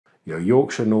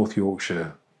Yorkshire, North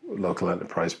Yorkshire Local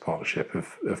Enterprise Partnership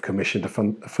have commissioned a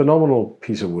phenomenal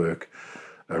piece of work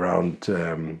around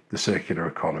the circular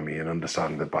economy and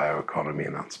understanding the bioeconomy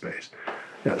in that space.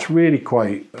 It's really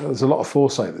there's a lot of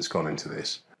foresight that's gone into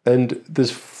this. And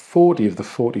there's 40 of the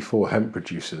 44 hemp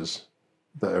producers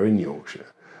that are in Yorkshire.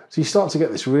 So you start to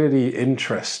get this really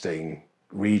interesting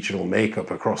regional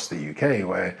makeup across the UK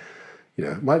where,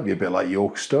 it might be a bit like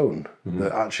York Stone,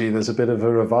 that actually there's a bit of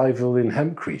a revival in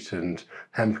hempcrete and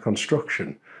hemp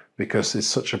construction, because there's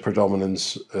such a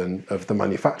predominance of the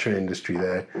manufacturing industry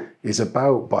there is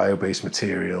about bio-based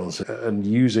materials and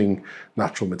using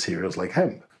natural materials like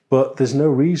hemp. But there's no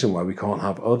reason why we can't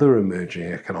have other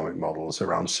emerging economic models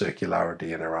around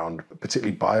circularity and around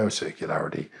particularly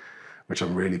biocircularity, which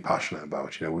I'm really passionate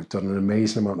about. We've done an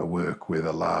amazing amount of work with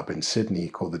a lab in Sydney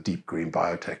called the Deep Green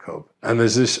Biotech Hub. And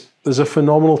there's a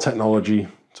phenomenal technology.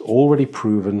 It's already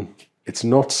proven. It's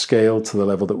not scaled to the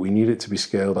level that we need it to be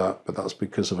scaled at, but that's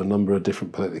because of a number of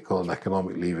different political and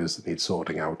economic levers that need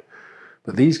sorting out.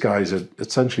 But these guys are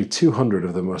essentially 200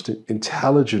 of the most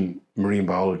intelligent marine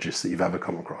biologists that you've ever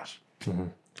come across.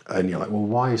 And you're like, well,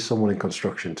 why is someone in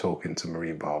construction talking to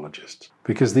marine biologists?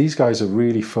 Because these guys are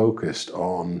really focused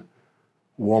on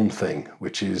one thing,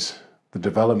 which is the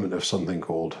development of something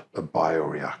called a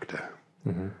bioreactor.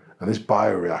 And this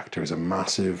bioreactor is a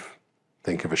massive,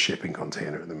 think of a shipping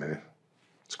container at the minute.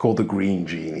 It's called the Green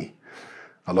Genie.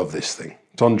 I love this thing.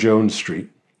 It's on Jones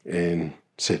Street in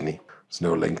Sydney. There's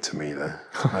no link to me there.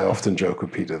 I often joke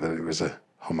with Peter that it was a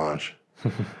homage.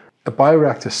 A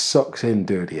bioreactor sucks in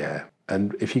dirty air.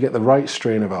 And if you get the right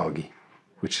strain of algae,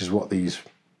 which is what these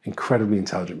incredibly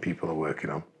intelligent people are working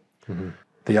on,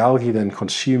 the algae then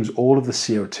consumes all of the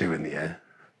CO2 in the air.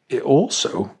 It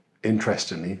also,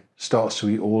 interestingly, starts to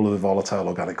eat all of the volatile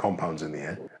organic compounds in the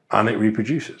air, and it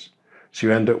reproduces. So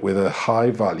you end up with a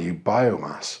high-value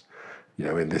biomass,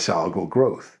 in this algal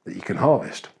growth that you can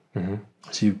harvest.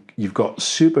 So you've got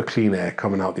super clean air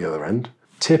coming out the other end.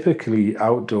 Typically,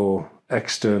 outdoor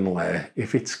external air,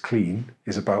 if it's clean,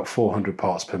 is about 400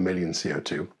 parts per million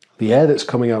CO2. The air that's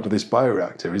coming out of this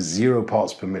bioreactor is 0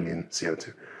 parts per million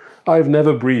CO2. I've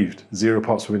never breathed 0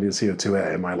 parts per million CO2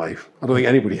 air in my life. I don't think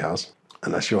anybody has,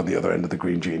 unless you're on the other end of the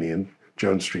Green Genie in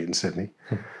Jones Street in Sydney.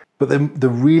 But then the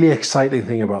really exciting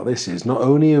thing about this is not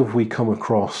only have we come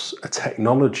across a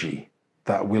technology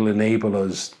that will enable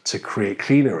us to create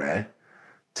cleaner air,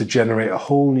 to generate a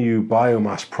whole new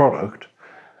biomass product,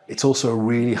 it's also a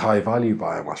really high value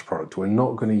biomass product. We're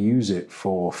not going to use it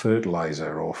for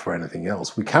fertilizer or for anything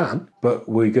else. We can, but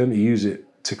we're going to use it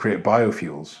to create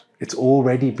biofuels. It's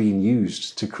already been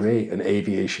used to create an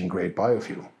aviation grade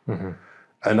biofuel.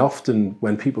 And often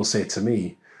when people say to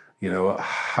me,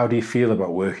 how do you feel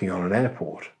about working on an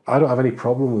airport? I don't have any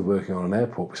problem with working on an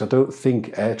airport because I don't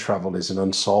think air travel is an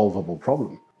unsolvable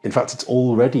problem. In fact, it's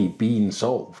already been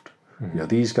solved.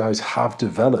 These guys have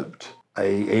developed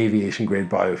a aviation grade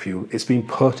biofuel. It's been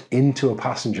put into a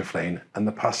passenger plane and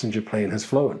the passenger plane has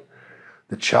flown.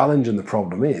 The challenge and the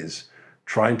problem is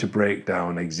trying to break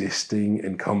down existing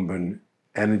incumbent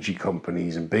energy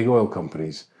companies and big oil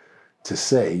companies to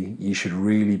say you should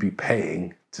really be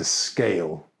paying to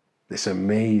scale this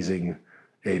amazing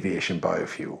aviation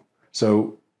biofuel.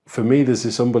 So for me, there's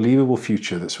this unbelievable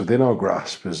future that's within our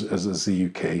grasp as the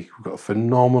UK. We've got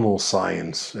phenomenal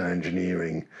science and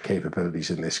engineering capabilities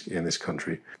in this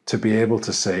country to be able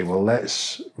to say, well,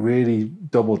 let's really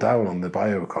double down on the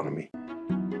bioeconomy.